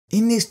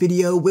In this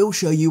video, we'll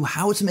show you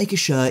how to make a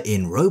shirt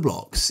in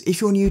Roblox.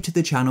 If you're new to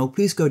the channel,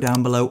 please go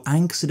down below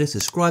and consider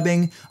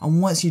subscribing.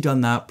 And once you've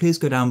done that, please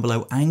go down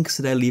below and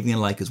consider leaving a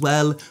like as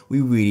well.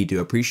 We really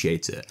do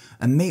appreciate it.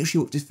 And make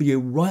sure you watch this video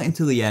right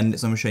until the end,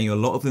 as I'm showing you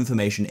a lot of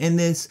information in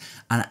this.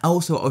 And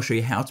also I'll show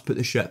you how to put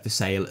the shirt for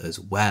sale as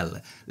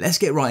well. Let's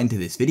get right into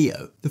this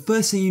video. The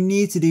first thing you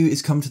need to do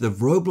is come to the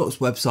Roblox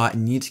website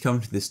and you need to come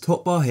to this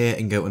top bar here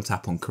and go and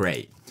tap on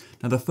create.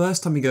 Now the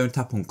first time you go and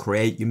tap on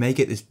create, you may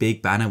get this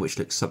big banner which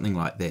looks something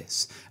like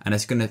this, and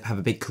it's going to have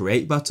a big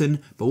create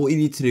button, but what you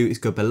need to do is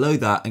go below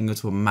that and go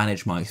to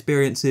manage my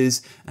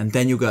experiences, and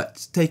then you'll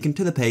get taken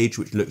to the page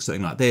which looks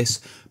something like this.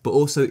 But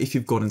also if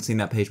you've gone and seen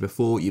that page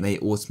before, you may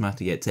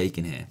automatically get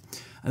taken here.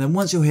 And then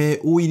once you're here,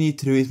 all you need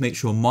to do is make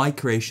sure My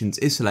Creations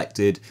is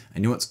selected,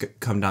 and you want to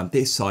come down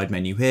this side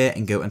menu here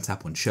and go and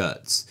tap on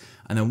shirts.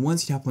 And then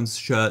once you tap on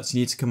shirts,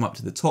 you need to come up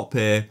to the top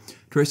here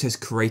to where it says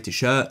create a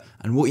shirt.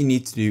 And what you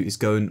need to do is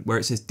go and where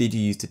it says did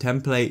you use the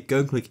template, go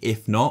and click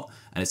if not,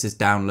 and it says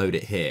download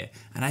it here.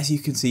 And as you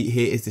can see,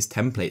 here is this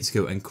template to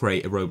go and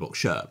create a Roblox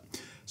shirt.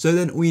 So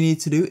then all you need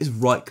to do is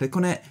right click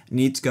on it, and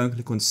you need to go and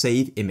click on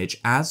save image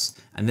as,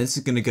 and this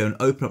is going to go and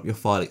open up your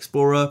file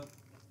explorer,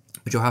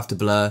 which you'll have to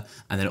blur,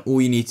 and then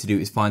all you need to do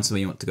is find somewhere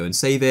you want to go and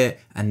save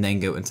it, and then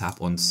go and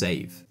tap on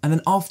save. And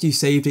then after you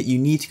saved it, you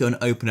need to go and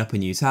open up a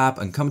new tab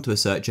and come to a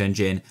search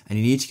engine, and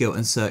you need to go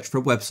and search for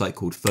a website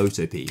called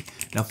Photopea.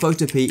 Now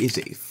Photopea is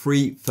a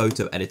free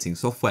photo editing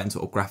software and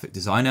sort of graphic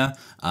designer.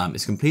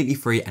 It's completely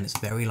free and it's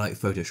very like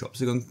Photoshop.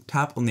 So go and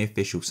tap on the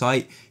official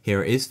site.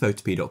 Here it is,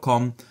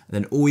 photopea.com, and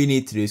then all you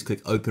need to do is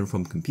click open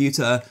from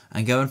computer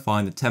and go and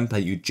find the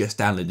template you just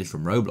downloaded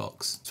from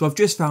Roblox. So I've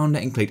just found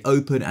it and clicked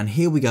open, and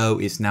here we go,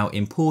 it's now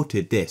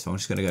imported this. So I'm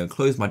just going to go and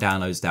close my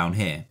downloads down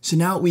here. So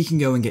now we can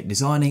go and get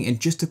designing, and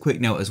just a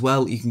quick note as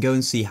well, you can go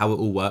and see how it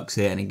all works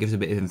here, and it gives a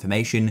bit of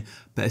information,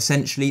 but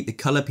essentially the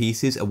color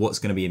pieces are what's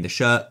going to be in the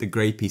shirt, the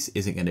gray piece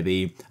isn't going to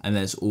be, and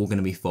then it's all going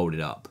to be folded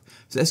up.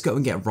 So let's go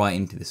and get right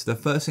into this. So the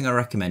first thing I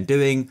recommend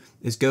doing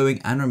is going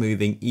and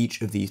removing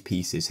each of these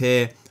pieces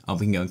here.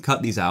 We can go and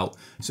cut these out.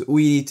 So all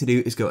you need to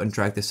do is go and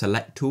drag the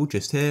select tool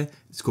just here.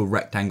 It's called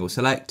rectangle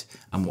select.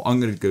 And what I'm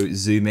going to go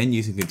zoom in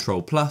using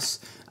Control+.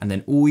 And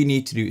then all you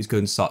need to do is go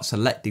and start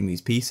selecting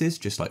these pieces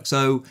just like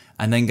so.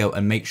 And then go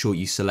and make sure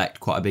you select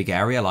quite a big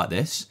area like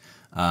this.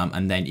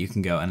 And then you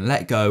can go and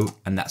let go,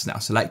 and that's now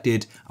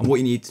selected. And what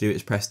you need to do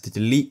is press the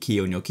delete key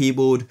on your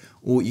keyboard,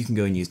 or you can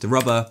go and use the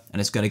rubber, and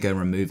it's going to go and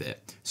remove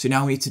it. So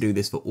now we need to do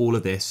this for all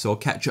of this, so I'll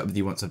catch up with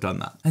you once I've done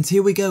that. And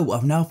here we go,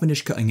 I've now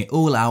finished cutting it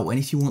all out, and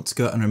if you want to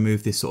go and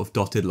remove this sort of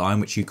dotted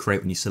line which you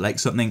create when you select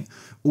something,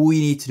 all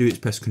you need to do is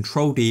press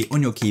Control D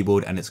on your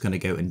keyboard and it's going to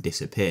go and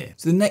disappear.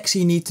 So the next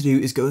thing you need to do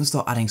is go and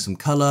start adding some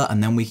color,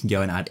 and then we can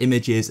go and add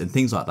images and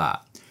things like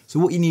that. So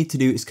what you need to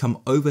do is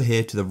come over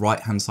here to the right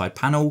hand side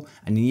panel,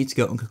 and you need to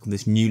go and click on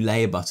this new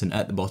layer button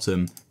at the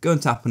bottom, go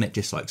and tap on it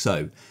just like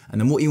so.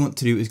 And then what you want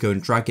to do is go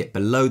and drag it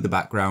below the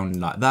background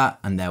like that,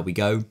 and there we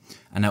go.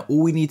 And now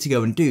all we need to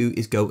go and do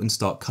is go and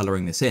start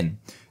coloring this in.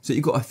 So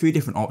you've got a few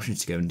different options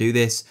to go and do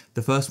this.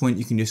 The first one,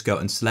 you can just go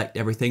and select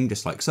everything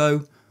just like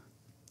so,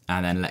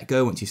 and then let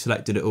go once you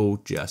selected it all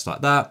just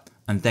like that.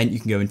 And then you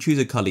can go and choose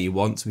a color you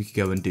want. So we could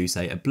go and do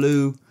say a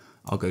blue.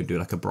 I'll go and do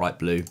like a bright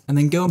blue, and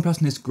then go and press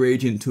on this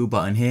gradient tool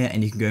button here,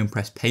 and you can go and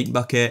press paint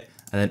bucket,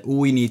 and then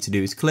all you need to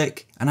do is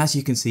click, and as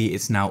you can see,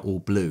 it's now all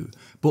blue.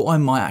 But what I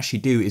might actually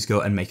do is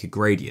go and make a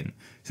gradient.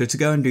 So to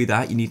go and do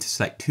that, you need to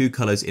select two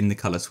colors in the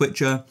color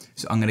switcher.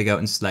 So I'm going to go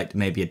and select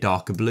maybe a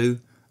darker blue,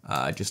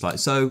 just like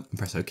so, and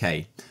press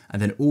OK. And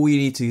then all you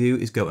need to do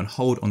is go and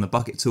hold on the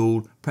bucket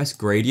tool, press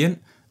gradient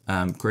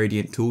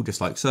tool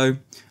just like so,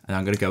 and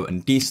I'm going to go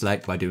and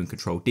deselect by doing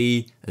Control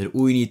D, and then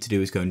all you need to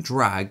do is go and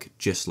drag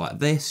just like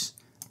this,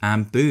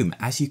 and boom,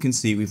 as you can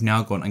see, we've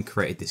now gone and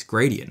created this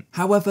gradient.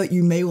 However,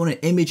 you may want an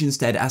image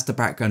instead as the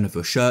background of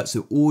your shirt,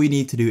 so all you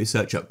need to do is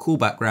search up cool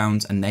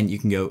backgrounds, and then you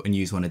can go and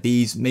use one of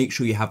these. Make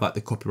sure you have like the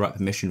copyright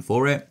permission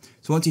for it.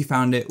 So once you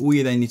found it, all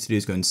you then need to do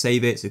is go and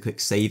save it, so click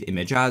save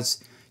image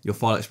as, your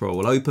file explorer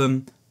will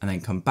open, and then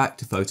come back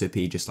to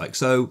Photopea just like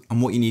so.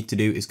 And what you need to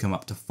do is come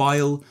up to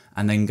file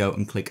and then go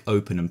and click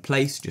open and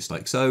place just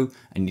like so.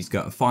 And you need to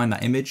go and find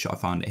that image. I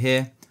found it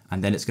here,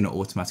 and then it's going to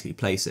automatically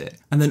place it.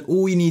 And then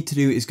all you need to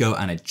do is go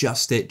and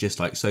adjust it just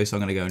like so. So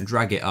I'm going to go and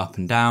drag it up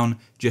and down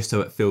just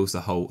so it fills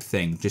the whole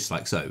thing just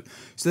like so.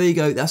 So there you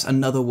go. That's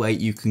another way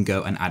you can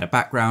go and add a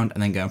background,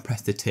 and then go and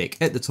press the tick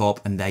at the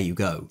top, and there you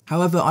go.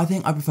 However, I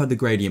think I prefer the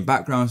gradient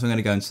background, so I'm going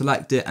to go and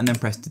select it and then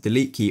press the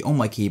delete key on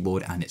my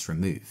keyboard, and it's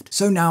removed.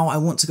 So now I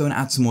want to go and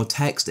add some more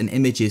text and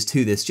images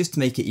to this just to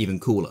make it even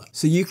cooler.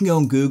 So you can go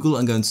on Google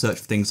and go and search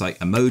for things like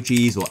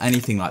emojis or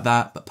anything like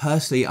that. But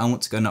personally, I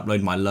want to go and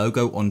upload my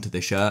logo onto the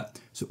shirt.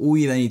 So all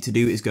you then need to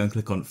do is go and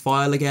click on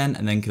file again,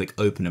 and then click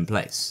open and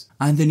place.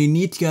 And then you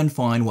need to go and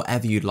find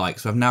whatever you'd like.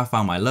 So I've now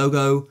found my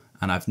logo,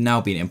 and I've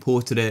now been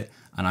imported it,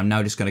 and I'm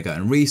now just going to go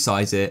and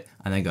resize it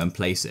and then go and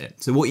place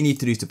it. So what you need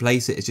to do to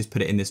place it is just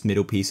put it in this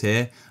middle piece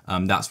here.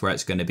 That's where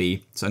it's going to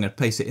be. So I'm going to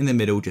place it in the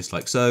middle just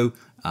like so.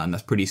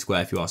 That's pretty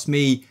square if you ask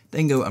me.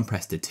 Then go and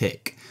press the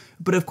tick.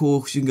 But of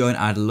course, you can go and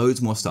add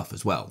loads more stuff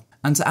as well.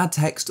 And to add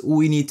text,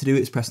 all you need to do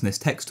is press on this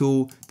text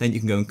tool, then you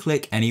can go and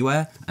click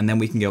anywhere, and then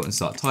we can go and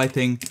start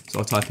typing. So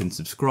I'll type in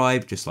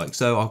subscribe, just like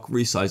so. I'll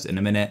resize it in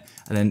a minute.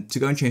 And then to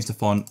go and change the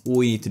font,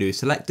 all you need to do is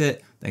select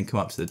it, then come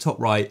up to the top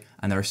right,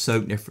 and there are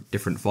so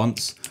different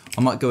fonts.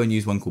 I might go and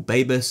use one called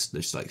Babus,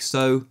 just like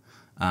so,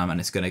 and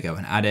it's gonna go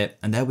and add it,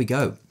 and there we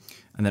go.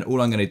 And then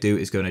all I'm going to do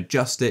is go and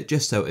adjust it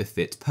just so it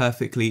fits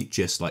perfectly,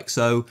 just like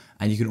so.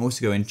 And you can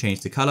also go and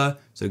change the color.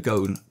 So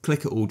go and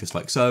click it all just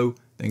like so,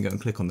 then go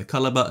and click on the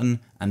color button,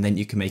 and then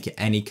you can make it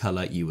any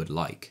color you would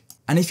like.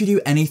 And if you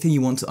do anything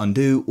you want to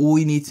undo, all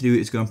you need to do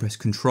is go and press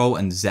Control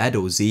and Z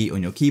or Z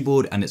on your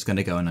keyboard, and it's going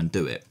to go and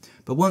undo it.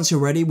 But once you're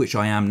ready, which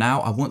I am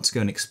now, I want to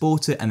go and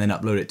export it and then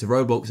upload it to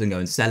Roblox and go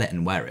and sell it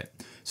and wear it.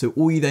 So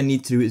all you then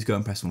need to do is go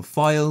and press on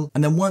File,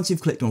 and then once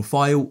you've clicked on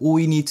File, all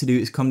you need to do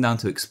is come down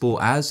to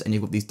Export As, and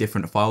you've got these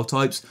different file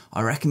types.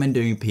 I recommend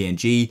doing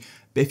PNG,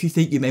 but if you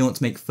think you may want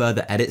to make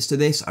further edits to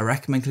this, I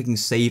recommend clicking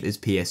Save as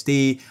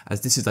PSD, as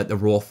this is like the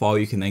raw file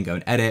you can then go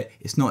and edit.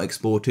 It's not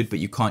exported, but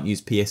you can't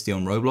use PSD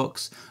on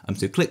Roblox.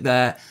 So click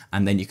there,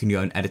 and then you can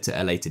go and edit it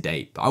at a later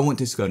date. But I want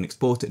to just go and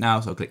export it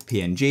now, so I'll click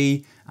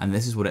PNG, and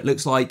this is what it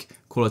looks like,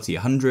 quality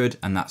 100,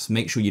 and that's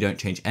make sure you don't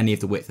change any of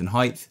the width and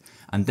height.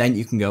 And then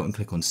you can go and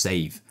click on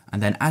save.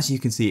 And then as you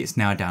can see, it's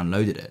now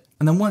downloaded it.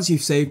 And then once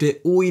you've saved it,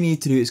 all you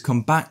need to do is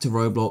come back to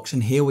Roblox,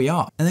 and here we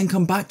are. And then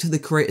come back to the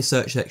creator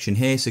search section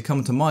here. So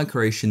come to my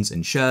creations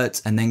and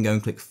shirts, and then go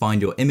and click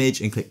find your image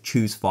and click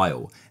choose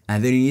file.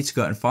 And then you need to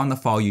go and find the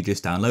file you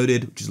just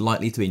downloaded, which is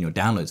likely to be in your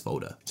downloads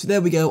folder. So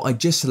there we go, I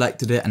just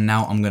selected it, and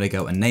now I'm gonna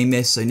go and name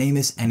this. So name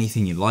this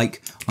anything you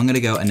like. I'm gonna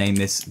go and name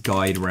this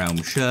Guide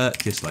Realm shirt,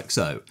 just like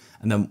so.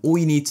 And then all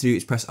you need to do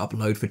is press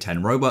upload for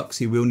 10 Robux.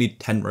 You will need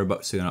 10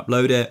 Robux to go and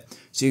upload it.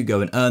 So you can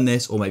go and earn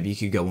this, or maybe you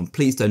could go on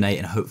please donate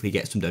and hopefully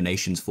get some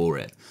donations for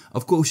it.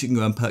 Of course, you can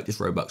go and purchase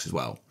Robux as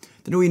well.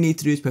 Then all you need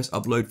to do is press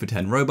upload for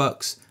 10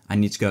 Robux, and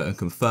you need to go and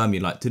confirm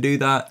you'd like to do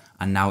that.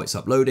 And now it's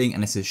uploading,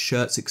 and it says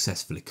shirt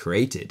successfully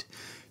created.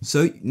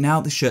 So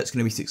now the shirt's going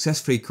to be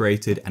successfully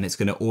created, and it's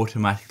going to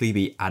automatically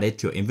be added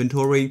to your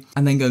inventory.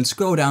 And then go and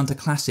scroll down to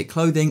classic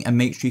clothing, and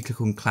make sure you click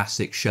on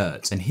classic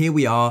shirts. And here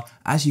we are.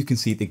 As you can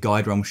see, the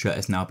Guide Realm shirt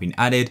has now been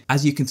added.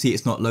 As you can see,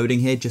 it's not loading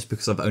here just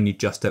because I've only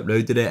just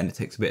uploaded it, and it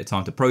takes a bit of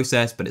time to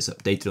process, but it's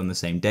updated on the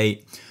same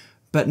date.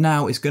 But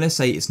now it's going to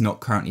say it's not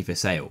currently for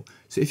sale.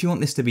 So if you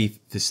want this to be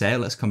for sale,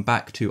 let's come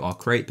back to our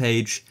create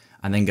page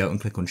and then go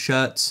and click on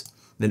shirts.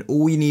 Then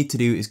all you need to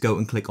do is go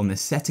and click on the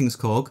settings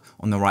cog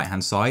on the right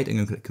hand side and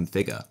go click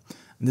configure.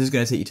 And this is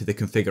going to take you to the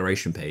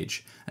configuration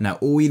page. And now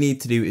all you need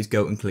to do is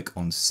go and click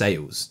on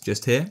sales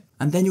just here.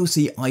 And then you'll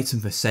see item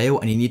for sale,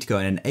 and you need to go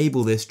and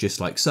enable this just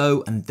like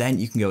so. And then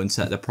you can go and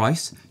set the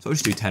price. So I'll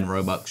just do 10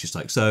 Robux just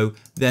like so.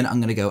 Then I'm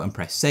going to go and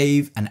press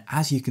save. And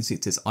as you can see,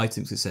 it says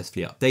item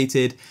successfully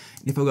updated.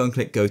 And if I go and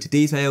click go to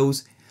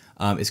details,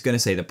 it's going to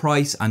say the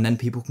price, and then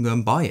people can go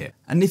and buy it.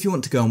 And if you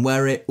want to go and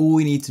wear it, all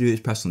you need to do is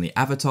press on the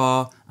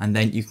avatar, and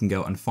then you can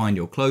go and find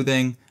your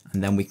clothing,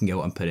 and then we can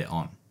go and put it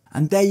on.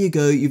 And there you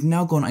go, you've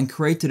now gone and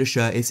created a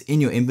shirt, it's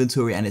in your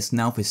inventory, and it's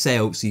now for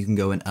sale, so you can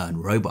go and earn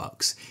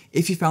Robux.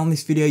 If you found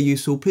this video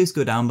useful, please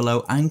go down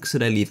below and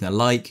consider leaving a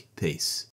like. Peace.